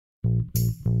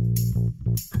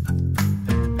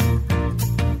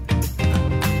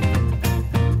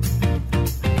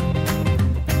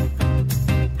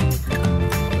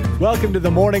Welcome to the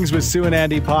Mornings with Sue and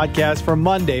Andy podcast for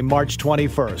Monday, March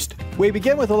 21st. We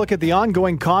begin with a look at the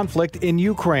ongoing conflict in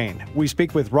Ukraine. We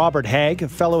speak with Robert Haig, a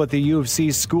fellow at the U of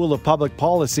C's School of Public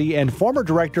Policy and former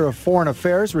director of foreign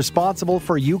affairs responsible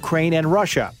for Ukraine and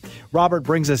Russia. Robert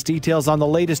brings us details on the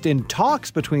latest in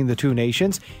talks between the two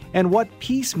nations and what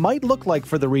peace might look like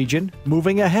for the region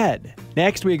moving ahead.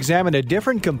 Next, we examine a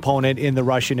different component in the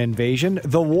Russian invasion,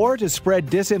 the war to spread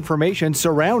disinformation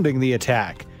surrounding the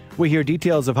attack. We hear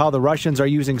details of how the Russians are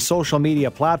using social media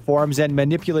platforms and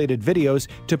manipulated videos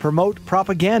to promote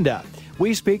propaganda.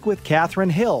 We speak with Catherine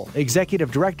Hill,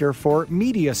 Executive Director for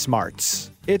Media Smarts.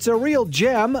 It's a real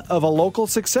gem of a local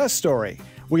success story.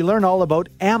 We learn all about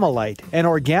Ammolite, an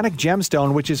organic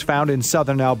gemstone which is found in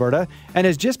southern Alberta and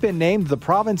has just been named the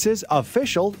province's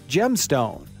official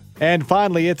gemstone. And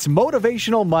finally, it's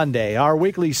Motivational Monday, our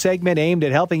weekly segment aimed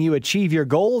at helping you achieve your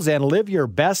goals and live your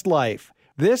best life.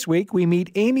 This week, we meet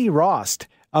Amy Rost,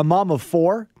 a mom of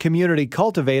four, community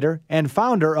cultivator, and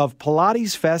founder of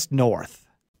Pilates Fest North.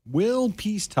 Will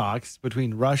peace talks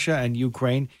between Russia and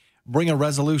Ukraine bring a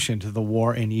resolution to the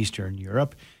war in Eastern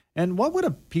Europe? And what would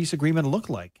a peace agreement look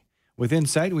like? With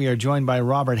insight, we are joined by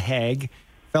Robert Haig,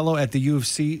 fellow at the U of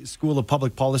C School of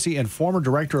Public Policy and former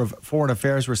director of foreign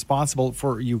affairs responsible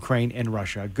for Ukraine and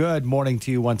Russia. Good morning to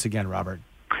you once again, Robert.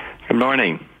 Good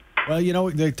morning. Well,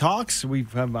 the talks,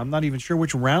 I'm not even sure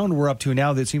which round we're up to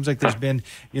now. It seems like there's been,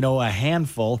 a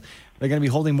handful. They're going to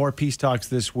be holding more peace talks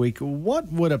this week.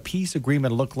 What would a peace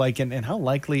agreement look like, and how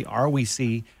likely are we to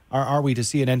see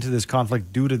an end to this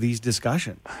conflict due to these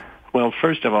discussions? Well,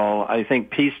 first of all, I think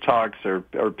peace talks or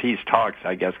peace talks,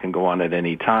 I guess, can go on at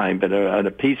any time, but a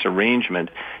peace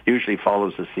arrangement usually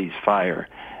follows a ceasefire,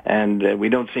 and we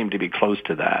don't seem to be close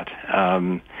to that.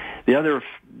 The other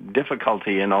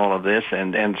difficulty in all of this,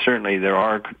 and certainly there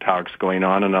are talks going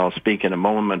on, and I'll speak in a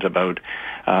moment about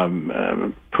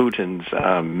Putin's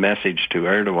message to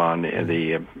Erdogan,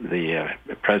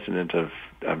 the president of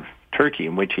Turkey,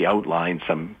 in which he outlined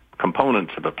some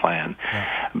components of a plan.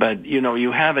 Yeah. But,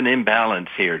 you have an imbalance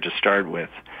here to start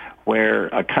with, where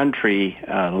a country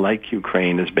like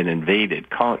Ukraine has been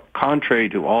invaded, contrary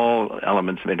to all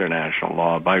elements of international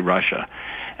law, by Russia.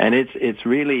 And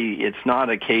it's not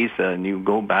a case, and you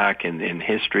go back in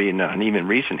history, and even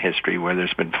recent history, where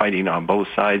there's been fighting on both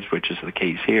sides, which is the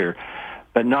case here,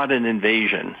 but not an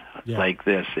invasion like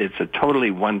this. It's a totally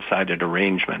one-sided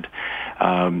arrangement.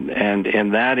 And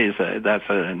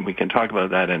and we can talk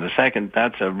about that in a second,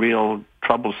 that's a real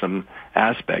troublesome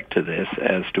aspect to this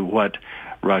as to what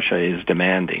Russia is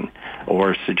demanding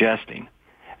or suggesting.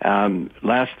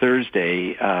 Last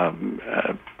Thursday,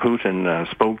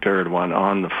 Putin spoke to Erdogan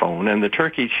on the phone, and the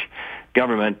Turkish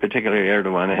government, particularly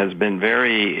Erdogan, has been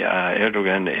very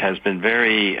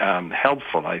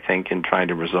helpful, I think, in trying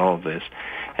to resolve this.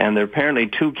 And there are apparently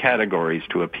two categories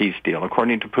to a peace deal,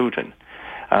 according to Putin.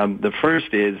 The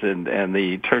first is, and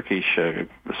the Turkish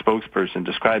spokesperson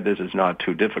described this as not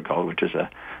too difficult, which is a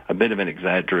bit of an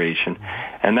exaggeration,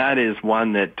 and that is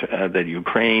one that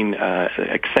Ukraine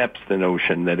accepts the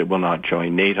notion that it will not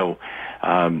join NATO.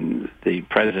 The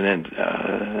president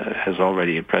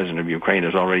of Ukraine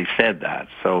has already said that,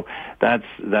 so that's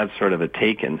sort of a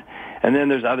taken. And then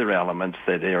there's other elements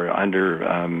that are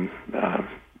under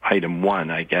item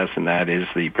one, I guess, and that is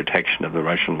the protection of the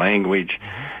Russian language,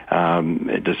 a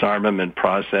disarmament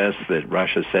process that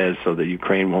Russia says so that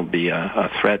Ukraine won't be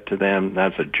a threat to them.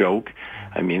 That's a joke.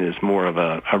 I mean, it's more of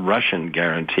a Russian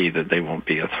guarantee that they won't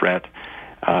be a threat.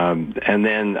 And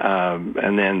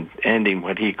then ending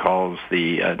what he calls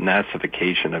the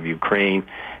Nazification of Ukraine,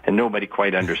 and nobody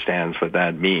quite understands what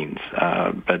that means,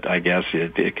 but I guess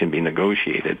it can be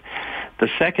negotiated. The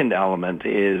second element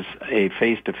is a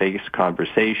face-to-face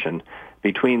conversation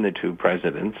between the two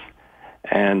presidents,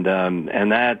 and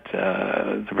that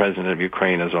the president of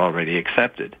Ukraine has already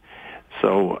accepted.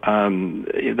 So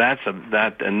that's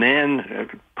that, and then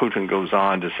Putin goes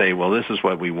on to say, well, this is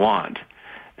what we want.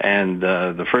 And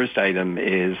the first item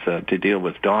is to deal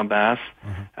with Donbass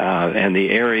and the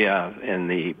area in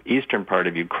the eastern part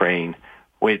of Ukraine,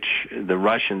 which the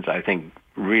Russians, I think,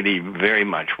 really very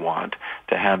much want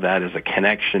to have that as a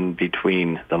connection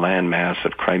between the landmass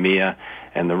of Crimea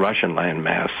and the Russian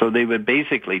landmass. So they would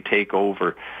basically take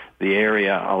over the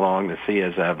area along the Sea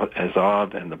of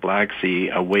Azov and the Black Sea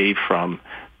away from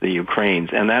the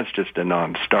Ukrainians, and that's just a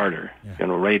non-starter. Yeah.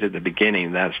 Right at the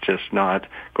beginning, that's just not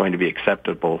going to be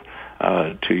acceptable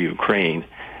to Ukraine.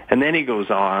 And then he goes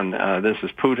on, this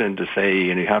is Putin to say,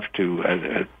 you have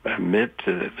to admit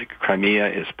that Crimea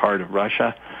is part of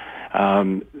Russia.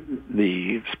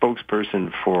 The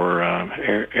spokesperson for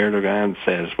Erdogan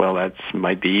says, well, that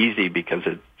might be easy because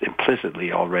it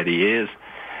implicitly already is.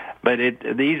 But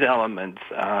these elements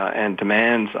and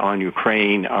demands on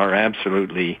Ukraine are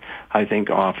absolutely, I think,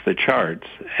 off the charts.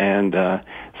 And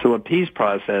so a peace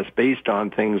process based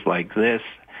on things like this,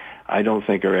 I don't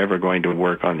think are ever going to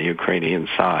work on the Ukrainian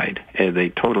side. They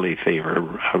totally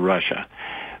favor Russia.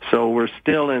 So we're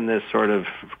still in this sort of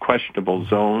questionable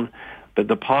zone. But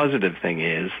the positive thing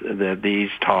is that these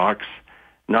talks,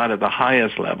 not at the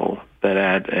highest level, but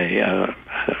at a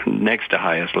next to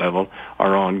highest level,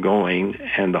 are ongoing,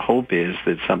 and the hope is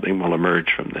that something will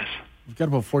emerge from this. We've got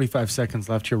about 45 seconds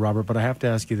left here, Robert, but I have to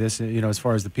ask you this, as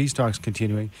far as the peace talks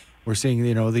continuing, we're seeing,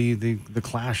 the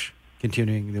clash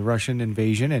continuing, the Russian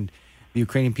invasion and the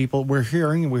Ukrainian people. We're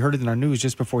hearing, and we heard it in our news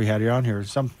just before we had you on here,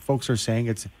 some folks are saying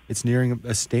it's nearing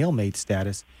a stalemate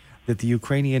status, that the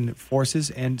Ukrainian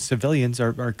forces and civilians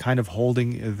are kind of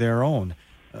holding their own.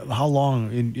 How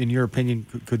long, in your opinion,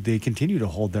 could they continue to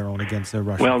hold their own against the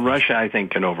Russians? Well, Russia, I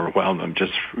think, can overwhelm them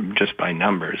just by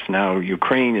numbers. Now,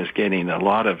 Ukraine is getting a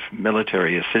lot of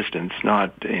military assistance,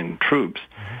 not in troops,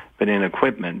 but in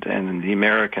equipment. And the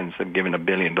Americans have given $1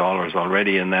 billion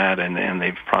already in that, and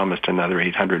they've promised another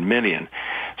 $800 million.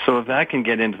 So if that can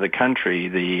get into the country,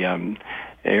 the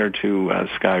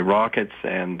air-to-sky rockets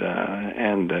and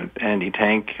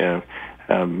anti-tank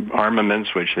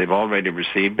armaments, which they've already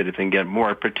received, but if they can get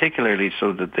more, particularly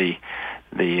so that the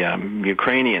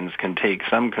Ukrainians can take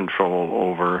some control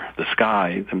over the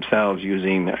sky themselves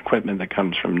using equipment that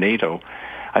comes from NATO,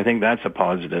 I think that's a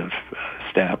positive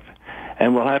step.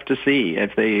 And we'll have to see.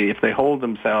 If they hold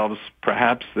themselves,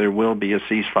 perhaps there will be a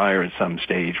ceasefire at some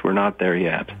stage. We're not there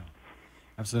yet.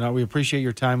 Absolutely. We appreciate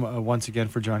your time once again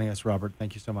for joining us, Robert.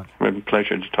 Thank you so much. It's a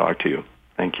pleasure to talk to you.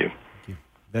 Thank you.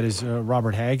 That is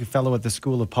Robert Haig, fellow at the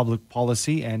School of Public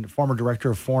Policy and former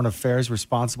director of foreign affairs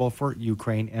responsible for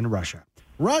Ukraine and Russia.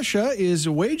 Russia is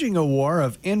waging a war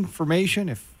of information,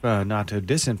 if not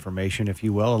disinformation, if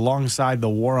you will, alongside the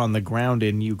war on the ground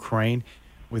in Ukraine,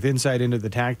 with insight into the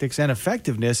tactics and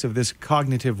effectiveness of this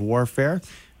cognitive warfare.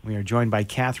 We are joined by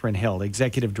Catherine Hill,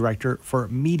 executive director for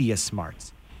Media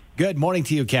Smarts. Good morning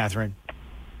to you, Catherine.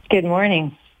 Good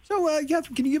morning. So,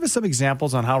 Catherine, can you give us some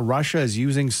examples on how Russia is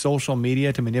using social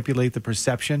media to manipulate the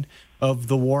perception of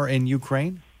the war in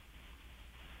Ukraine?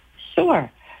 Sure.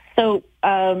 So,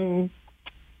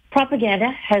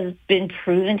 propaganda has been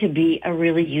proven to be a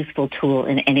really useful tool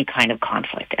in any kind of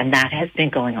conflict, and that has been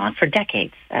going on for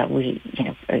decades. We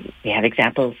have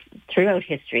examples throughout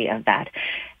history of that,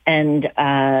 and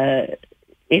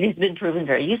it has been proven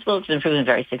very useful. It's been proven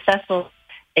very successful.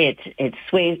 It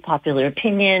sways popular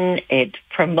opinion. It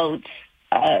promotes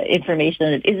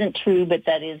information that isn't true, but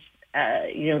that is,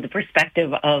 the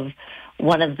perspective of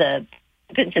one of the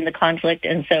participants in the conflict.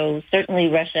 And so certainly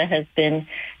Russia has been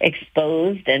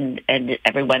exposed, and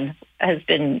everyone has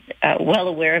been well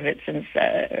aware of it since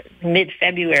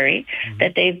mid-February,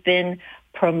 that they've been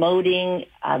promoting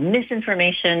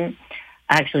misinformation.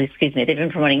 They've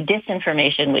been promoting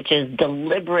disinformation, which is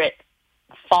deliberate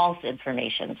false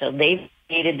information. So they've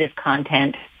created this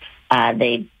content.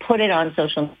 They put it on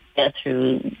social media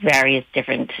through various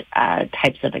different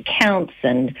types of accounts,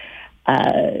 and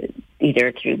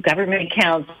either through government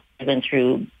accounts, even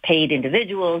through paid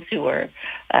individuals who are,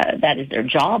 that is their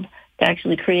job, to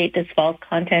actually create this false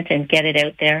content and get it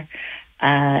out there.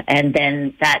 And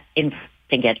then that information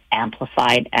gets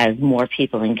amplified as more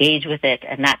people engage with it,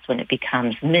 and that's when it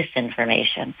becomes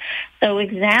misinformation. So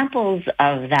examples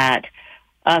of that,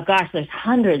 there's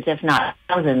hundreds, if not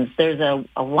thousands. There's a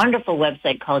wonderful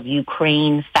website called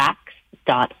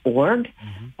ukrainefacts.org.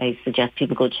 I suggest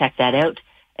people go check that out.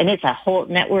 And it's a whole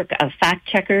network of fact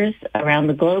checkers around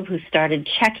the globe who started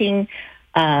checking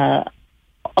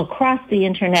across the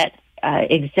internet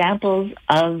examples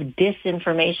of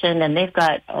disinformation, and they've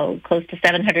got close to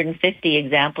 750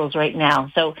 examples right now.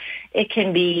 So it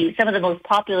can be some of the most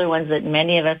popular ones that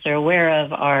many of us are aware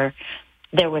of are,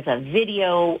 there was a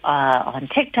video on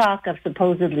TikTok of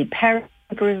supposedly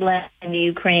paratroopers landing in the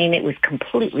Ukraine. It was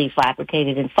completely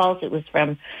fabricated and false. It was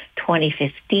from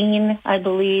 2015, I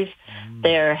believe.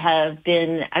 There have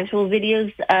been actual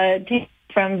videos taken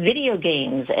from video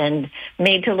games and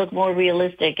made to look more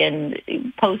realistic and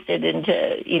posted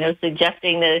into,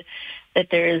 suggesting that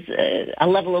there's a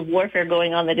level of warfare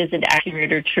going on that isn't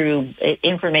accurate or true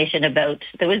information about.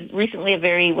 There was recently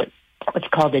what's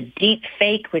called a deep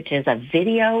fake, which is a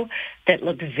video that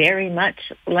looked very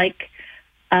much like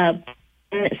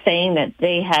saying that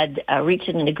they had reached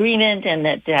an agreement and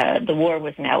that the war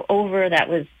was now over. That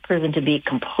was proven to be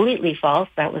completely false.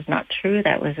 That was not true.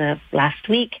 That was last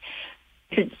week.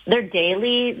 They're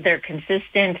daily, they're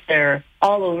consistent, they're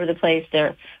all over the place.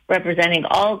 They're representing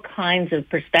all kinds of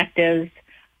perspectives,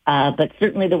 but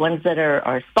certainly the ones that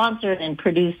are sponsored and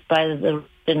produced by the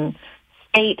Russian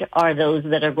state are those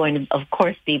that are going to, of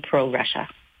course, be pro-Russia.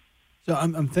 So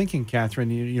I'm thinking, Catherine,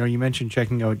 you mentioned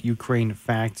checking out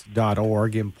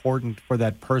ukrainefacts.org, important for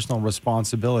that personal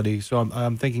responsibility. So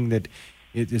I'm thinking that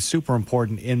it is super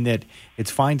important in that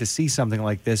it's fine to see something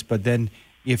like this, but then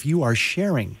if you are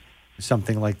sharing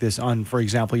something like this on, for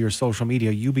example, your social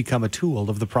media, you become a tool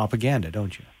of the propaganda,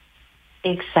 don't you?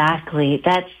 Exactly.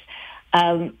 That's,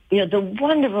 the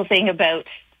wonderful thing about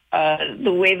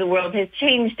the way the world has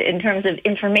changed in terms of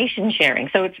information sharing.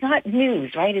 So it's not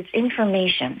news, right? It's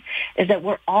information, is that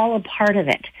we're all a part of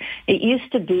it. It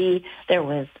used to be there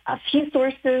was a few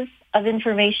sources of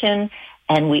information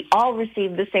and we all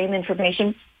received the same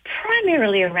information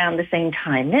primarily around the same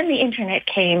time. Then the internet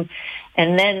came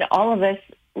and then all of us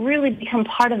really become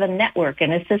part of a network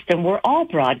and a system. We're all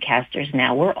broadcasters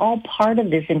now. We're all part of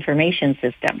this information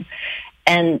system.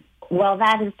 And while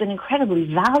that has been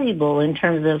incredibly valuable in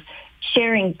terms of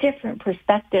sharing different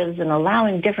perspectives and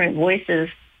allowing different voices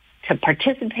to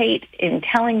participate in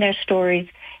telling their stories,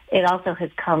 it also has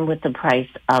come with the price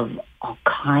of all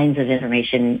kinds of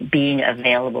information being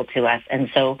available to us. And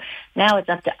so now it's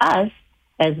up to us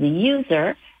as the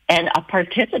user and a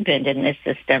participant in this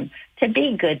system to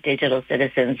be good digital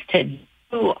citizens, to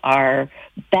do our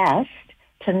best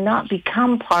to not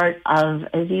become part of,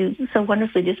 as you so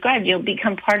wonderfully described, you'll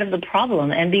become part of the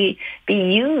problem and be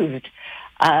used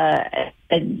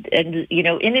and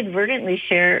inadvertently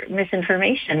share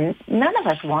misinformation. None of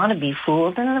us want to be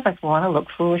fooled. None of us want to look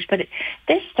foolish, but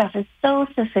this stuff is so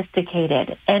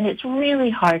sophisticated and it's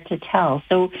really hard to tell.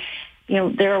 So,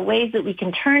 there are ways that we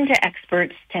can turn to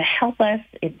experts to help us.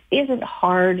 It isn't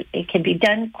hard. It can be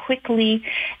done quickly,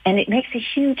 and it makes a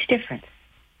huge difference.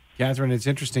 Catherine, it's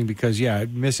interesting because,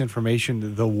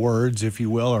 misinformation, the words, if you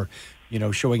will, or,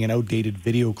 showing an outdated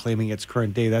video claiming it's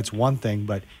current day, that's one thing.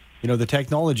 But, the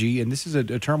technology, and this is a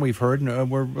term we've heard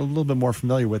and we're a little bit more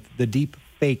familiar with, the deep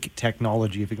fake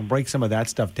technology. If you can break some of that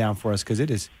stuff down for us, because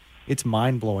it's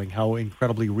mind-blowing how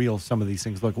incredibly real some of these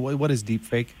things look. What is deep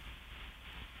fake?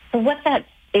 What that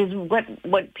is,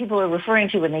 what people are referring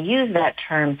to when they use that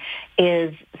term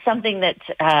is something that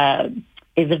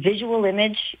is a visual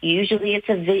image. Usually it's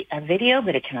a video,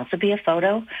 but it can also be a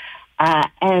photo.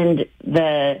 And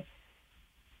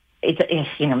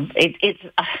it's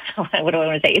what do I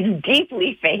want to say? It's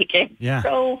deeply fake. It's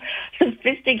so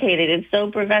sophisticated. It's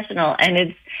so professional. And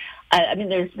it's,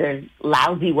 there's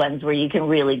lousy ones where you can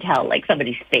really tell, like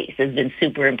somebody's face has been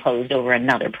superimposed over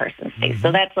another person's face. Mm-hmm.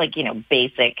 So that's like,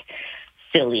 basic,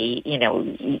 silly,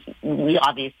 we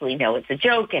obviously know it's a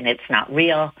joke and it's not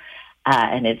real.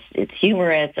 And it's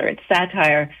humorous or it's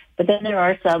satire. But then there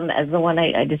are some, as the one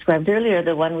I described earlier,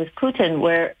 the one with Putin,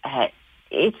 where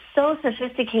it's so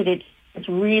sophisticated, it's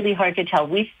really hard to tell.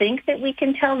 We think that we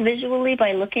can tell visually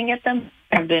by looking at them.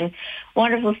 There have been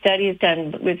wonderful studies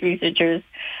done with researchers,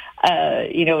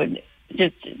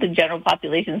 just the general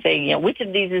population saying, which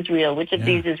of these is real, which of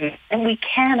these is real. And we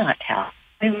cannot tell.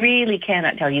 We really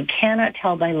cannot tell. You cannot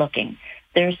tell by looking.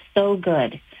 They're so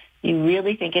good. You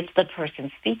really think it's the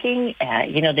person speaking.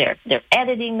 They're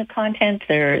editing the content.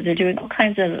 They're doing all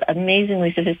kinds of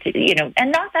amazingly sophisticated,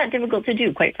 and not that difficult to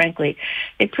do, quite frankly.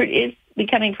 It is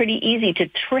becoming pretty easy to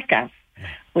trick us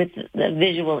with the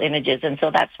visual images. And so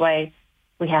that's why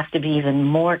we have to be even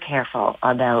more careful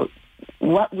about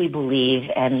what we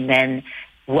believe and then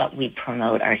what we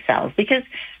promote ourselves. Because,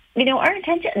 our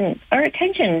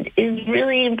attention is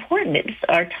really important.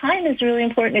 Our time is really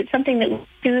important. It's something that we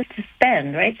choose to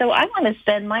spend, right? So I want to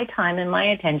spend my time and my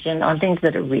attention on things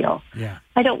that are real. Yeah.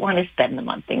 I don't want to spend them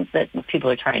on things that people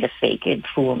are trying to fake and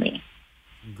fool me.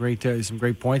 Great, some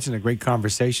great points and a great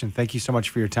conversation. Thank you so much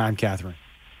for your time, Catherine.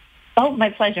 Oh, my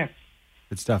pleasure.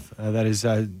 Good stuff. That is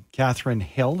Catherine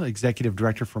Hill, Executive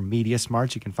Director for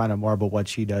MediaSmarts. You can find out more about what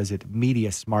she does at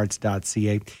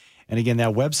mediasmarts.ca. And again,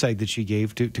 that website that she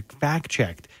gave to fact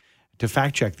check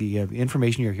the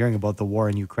information you're hearing about the war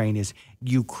in Ukraine is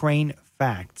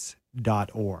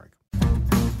ukrainefacts.org.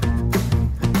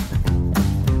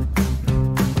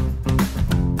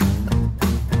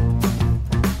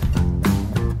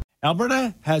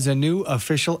 Alberta has a new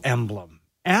official emblem.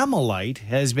 Ammolite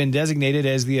has been designated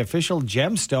as the official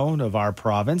gemstone of our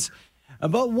province.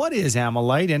 But what is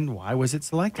Ammolite and why was it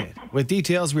selected? With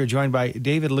details, we are joined by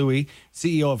David Louie,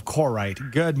 CEO of Corite.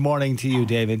 Good morning to you,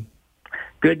 David.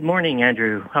 Good morning,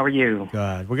 Andrew. How are you?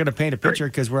 Good. We're going to paint a picture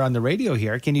because we're on the radio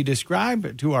here. Can you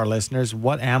describe to our listeners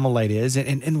what Amylite is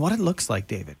and what it looks like,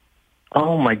 David?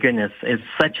 Oh, my goodness. It's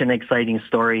such an exciting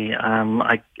story.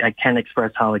 I can't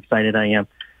express how excited I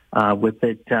am with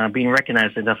it being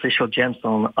recognized as the official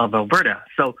gemstone of Alberta.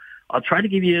 So I'll try to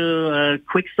give you a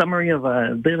quick summary of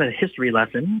a bit of a history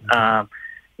lesson.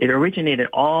 It originated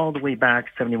all the way back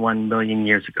 71 million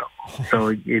years ago. So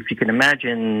if you can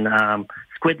imagine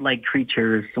squid-like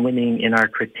creatures swimming in our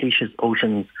Cretaceous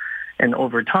oceans and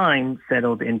over time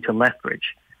settled into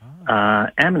Lethbridge.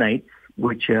 Ammonites,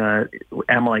 which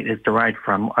amylite is derived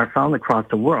from, are found across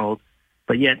the world,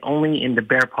 but yet only in the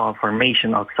Bear Paw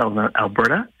Formation of southern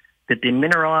Alberta did they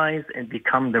mineralize and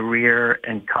become the rare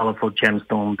and colorful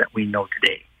gemstone that we know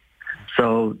today.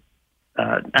 So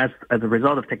as a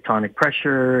result of tectonic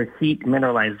pressure, heat,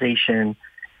 mineralization,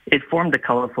 it formed the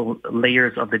colorful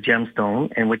layers of the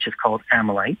gemstone, and which is called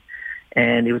amylite.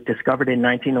 And it was discovered in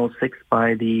 1906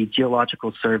 by the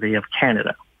Geological Survey of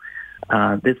Canada.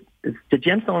 The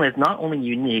gemstone is not only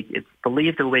unique, it's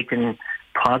believed to awaken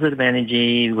positive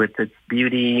energy with its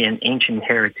beauty and ancient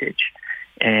heritage.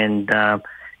 And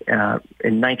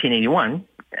in 1981,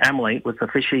 amylite was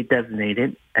officially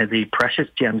designated as a precious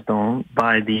gemstone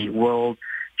by the World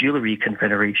Jewelry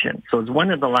Confederation. So it's one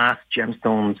of the last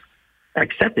gemstones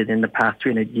accepted in the past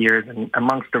 300 years and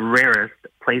amongst the rarest,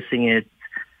 placing it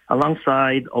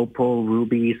alongside opal,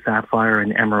 ruby, sapphire,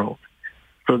 and emerald.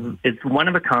 So it's one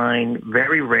of a kind,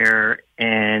 very rare,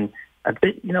 and a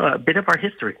bit of our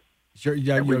history. Sure,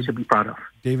 yeah, we should be proud of.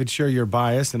 David, sure, you're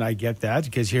biased, and I get that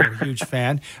because you're a huge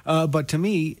fan. But to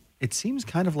me, it seems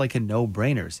kind of like a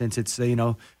no-brainer since it's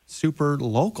super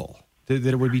local that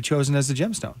it would be chosen as a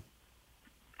gemstone.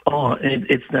 Oh,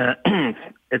 it's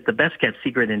the best kept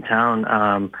secret in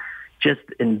town. Just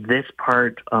in this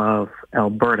part of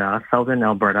Alberta, southern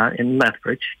Alberta, in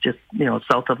Lethbridge, just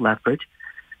south of Lethbridge,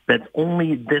 that's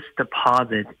only this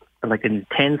deposit, like in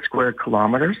 10 square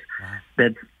kilometers,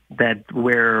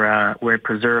 where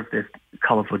preserved this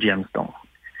colorful gemstone.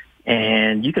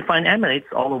 And you can find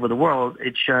amylites all over the world.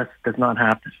 It just does not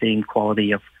have the same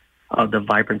quality of the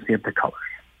vibrancy of the colors.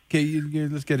 Okay,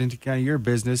 let's get into kind of your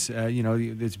business.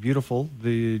 It's beautiful.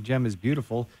 The gem is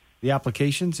beautiful. The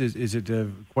applications, is it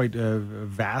quite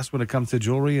vast when it comes to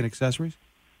jewelry and accessories?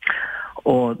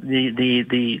 Oh,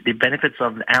 the benefits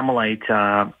of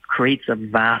amylite creates a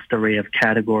vast array of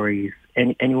categories,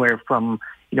 anywhere from,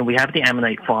 we have the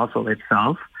ammonite fossil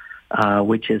itself,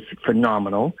 which is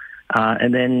phenomenal.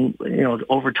 And then,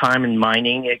 over time in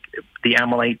mining, the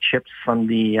amylite chips from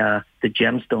the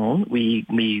gemstone,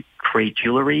 we create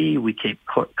jewelry, we keep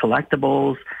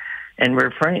collectibles, and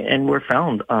we're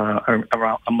found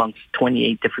around amongst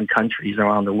 28 different countries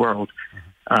around the world.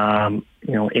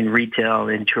 In retail,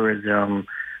 in tourism,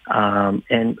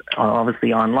 and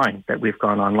obviously online. That we've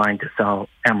gone online to sell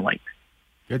amylite.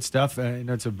 Good stuff.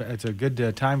 It's a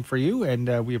good time for you,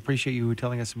 and we appreciate you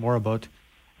telling us more about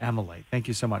amylite. Thank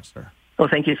you so much, sir. Oh,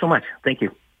 thank you so much. Thank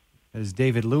you. This is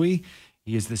David Louie.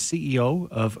 He is the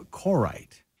CEO of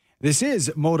Corite. This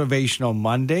is Motivational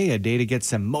Monday, a day to get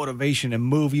some motivation and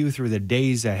move you through the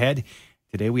days ahead.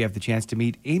 Today we have the chance to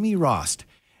meet Amy Rost,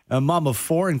 a mom of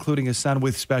 4, including a son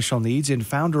with special needs, and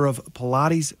founder of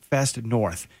Pilates Fest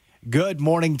North. Good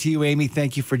morning to you, Amy.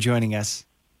 Thank you for joining us.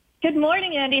 Good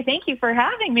morning, Andy. Thank you for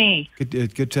having me.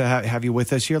 Good to have you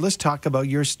with us here. Let's talk about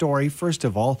your story. First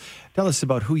of all, tell us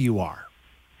about who you are.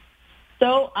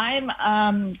 So I'm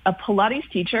a Pilates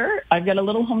teacher. I've got a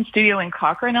little home studio in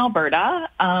Cochrane, Alberta.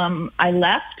 I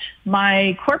left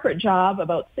my corporate job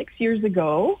about 6 years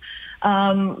ago.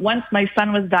 Once my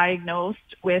son was diagnosed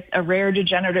with a rare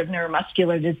degenerative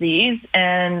neuromuscular disease,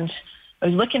 and I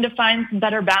was looking to find some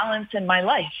better balance in my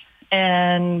life.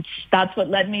 And that's what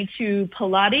led me to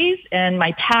Pilates and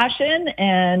my passion.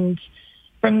 And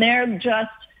from there,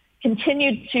 just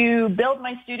continued to build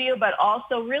my studio, but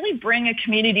also really bring a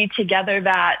community together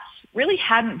that really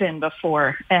hadn't been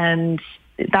before. And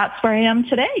that's where I am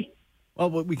today. Well,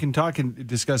 we can talk and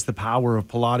discuss the power of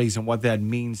Pilates and what that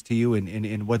means to you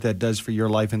and what that does for your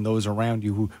life and those around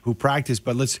you who practice.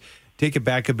 But let's take it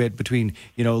back a bit between,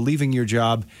 leaving your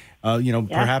job,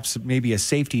 perhaps maybe a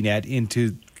safety net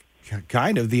into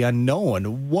kind of the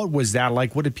unknown. What was that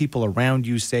like? What did people around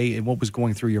you say, and what was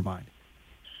going through your mind?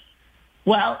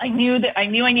 Well, I knew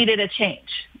I needed a change.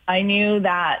 I knew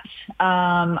that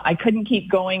I couldn't keep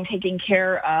going, taking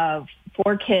care of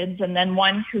 4 kids and then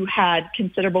one who had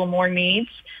considerable more needs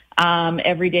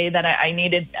every day, that I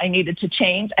needed to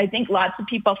change. I think lots of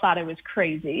people thought I was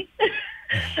crazy.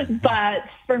 But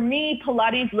for me,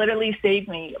 Pilates literally saved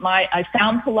me. I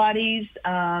found Pilates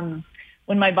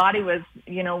when my body was,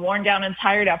 worn down and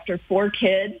tired after 4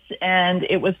 kids. And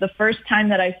it was the first time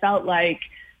that I felt like,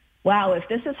 wow, if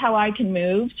this is how I can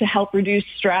move to help reduce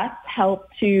stress, help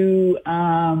to,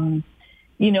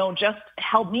 just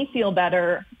help me feel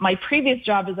better. My previous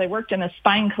job is I worked in a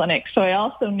spine clinic. So I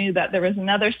also knew that there was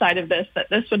another side of this, that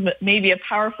this would maybe a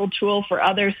powerful tool for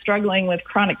others struggling with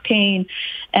chronic pain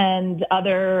and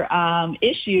other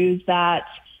issues, that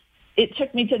it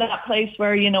took me to that place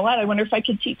where, I wonder if I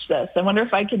could teach this. I wonder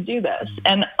if I could do this.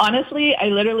 And honestly,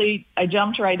 I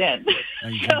jumped right in.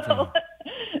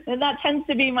 And that tends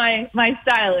to be my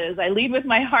style is I lead with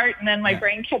my heart and then my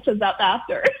brain catches up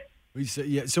after.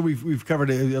 So we've covered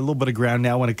a little bit of ground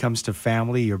now when it comes to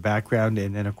family, your background,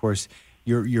 and then, of course,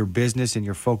 your business and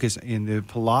your focus in the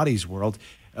Pilates world.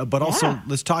 But also,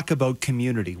 let's talk about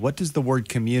community. What does the word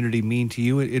community mean to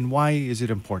you, and why is it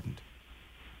important?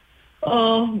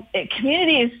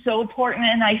 Community is so important.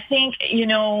 And I think,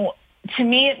 to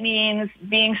me, it means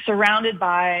being surrounded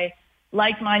by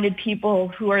like-minded people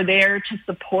who are there to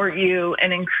support you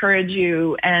and encourage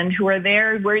you and who are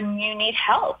there when you need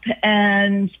help.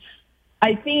 And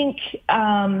I think,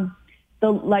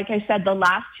 like I said, the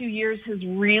last 2 years has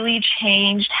really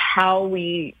changed how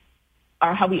we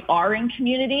are in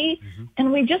community. Mm-hmm.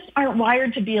 And we just aren't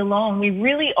wired to be alone. We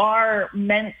really are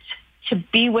meant to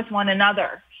be with one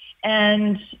another.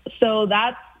 And so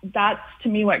that's to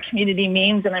me what community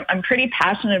means. And I'm pretty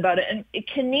passionate about it. And it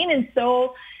can mean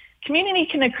community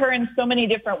can occur in so many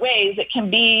different ways. It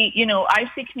can be, I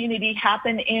see community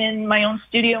happen in my own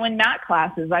studio and mat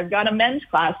classes. I've got a men's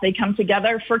class. They come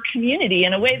together for community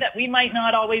in a way that we might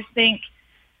not always think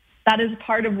that is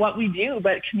part of what we do,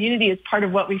 but community is part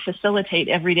of what we facilitate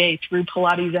every day through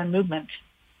Pilates and movement.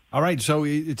 All right, so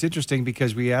it's interesting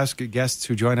because we ask guests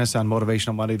who join us on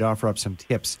Motivational Monday to offer up some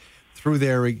tips through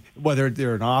whether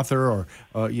they're an author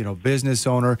or business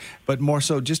owner, but more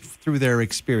so just through their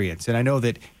experience. And I know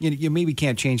that you maybe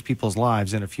can't change people's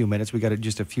lives in a few minutes. We got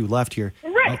just a few left here.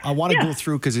 Right. I want to go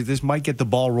through because this might get the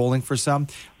ball rolling for some.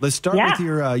 Let's start with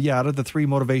your out of the 3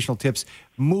 motivational tips.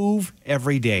 Move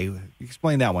every day.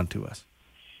 Explain that one to us.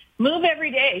 Move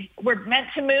every day. We're meant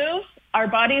to move. Our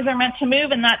bodies are meant to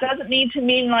move, and that doesn't need to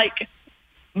mean like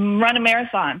run a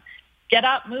marathon. Get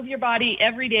up, move your body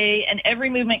every day, and every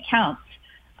movement counts.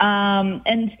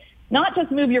 And not just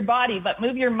move your body, but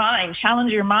move your mind,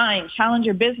 challenge your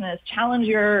business, challenge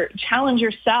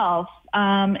yourself,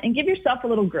 and give yourself a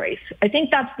little grace. I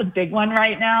think that's the big one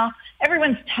right now.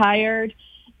 Everyone's tired,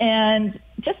 and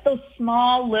just those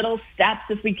small little steps,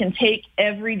 if we can take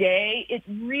every day, it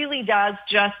really does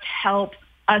just help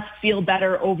us feel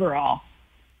better overall.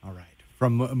 All right.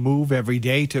 From move every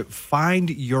day to find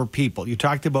your people. You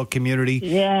talked about community.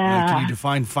 Yeah. Can you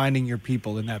define finding your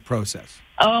people in that process?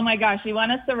 Oh my gosh, you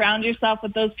want to surround yourself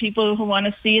with those people who want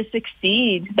to see you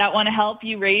succeed, that want to help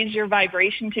you raise your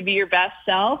vibration to be your best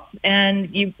self.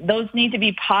 And those need to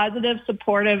be positive,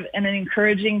 supportive, and an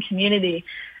encouraging community.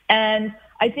 And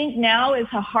I think now is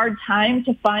a hard time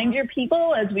to find your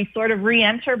people as we sort of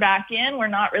re-enter back in. We're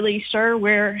not really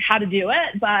sure how to do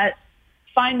it, but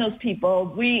find those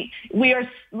people.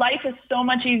 Life is so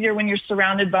much easier when you're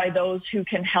surrounded by those who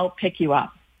can help pick you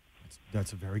up.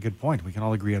 That's a very good point. We can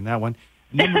all agree on that one.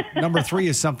 Number 3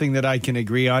 is something that I can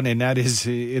agree on, and that is,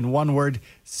 in one word,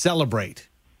 celebrate.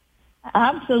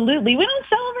 Absolutely. We don't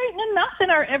celebrate enough in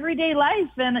our everyday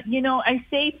life. And, I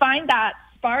say find that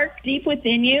spark deep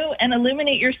within you and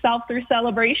illuminate yourself through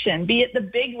celebration, be it the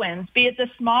big wins, be it the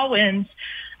small wins.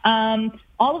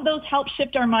 All of those help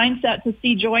shift our mindset to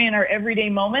see joy in our everyday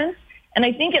moments. And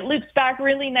I think it loops back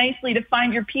really nicely to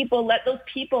find your people. Let those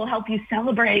people help you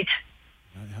celebrate.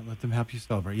 Let them help you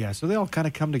celebrate. Yeah, so they all kind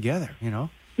of come together,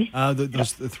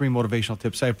 Those 3 motivational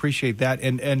tips. I appreciate that.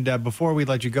 And before we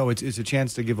let you go, it's a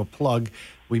chance to give a plug.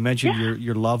 We mentioned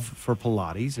your love for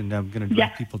Pilates, and I'm going to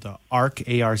direct people to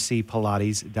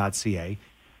arcpilates.ca.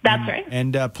 That's right.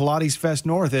 And Pilates Fest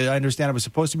North, I understand it was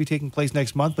supposed to be taking place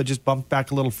next month, but just bumped back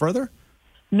a little further?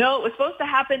 No, it was supposed to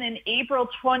happen in April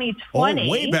 2020. Oh,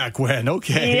 way back when.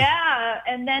 Okay. Yeah,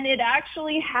 and then it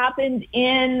actually happened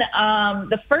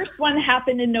the first one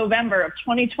happened in November of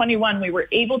 2021. We were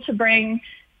able to bring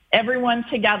everyone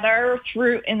together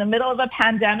in the middle of a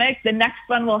pandemic. The next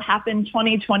one will happen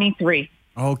 2023.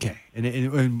 Okay.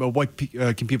 And what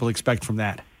can people expect from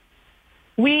that?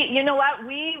 We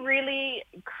really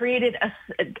created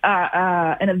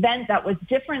an event that was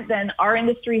different than our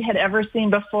industry had ever seen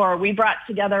before. We brought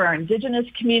together our Indigenous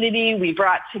community. We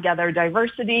brought together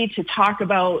diversity to talk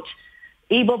about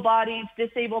able bodies,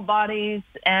 disabled bodies,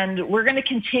 and we're going to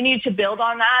continue to build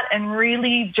on that and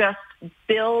really just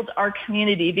build our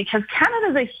community, because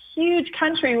Canada is a huge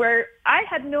country where I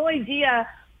had no idea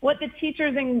what the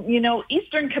teachers in,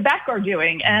 Eastern Quebec are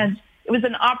doing. And it was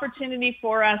an opportunity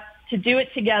for us to do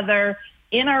it together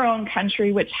in our own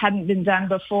country, which hadn't been done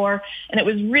before. And it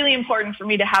was really important for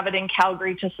me to have it in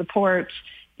Calgary to support,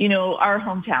 our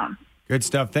hometown. Good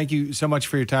stuff. Thank you so much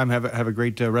for your time. Have a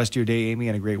great rest of your day, Amy,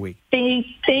 and a great week. Thank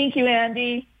you,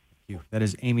 Andy. That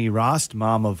is Amy Rost,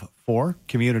 mom of 4,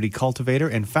 community cultivator,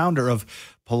 and founder of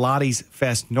Pilates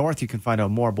Fest North. You can find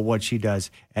out more about what she does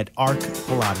at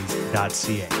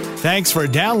arcpilates.ca. Thanks for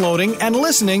downloading and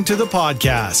listening to the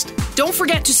podcast. Don't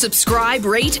forget to subscribe,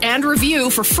 rate, and review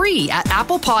for free at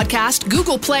Apple Podcast,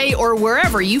 Google Play, or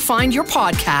wherever you find your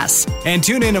podcasts. And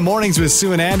tune in to Mornings with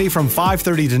Sue and Andy from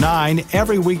 5:30 to 9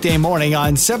 every weekday morning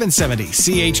on 770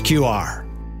 CHQR.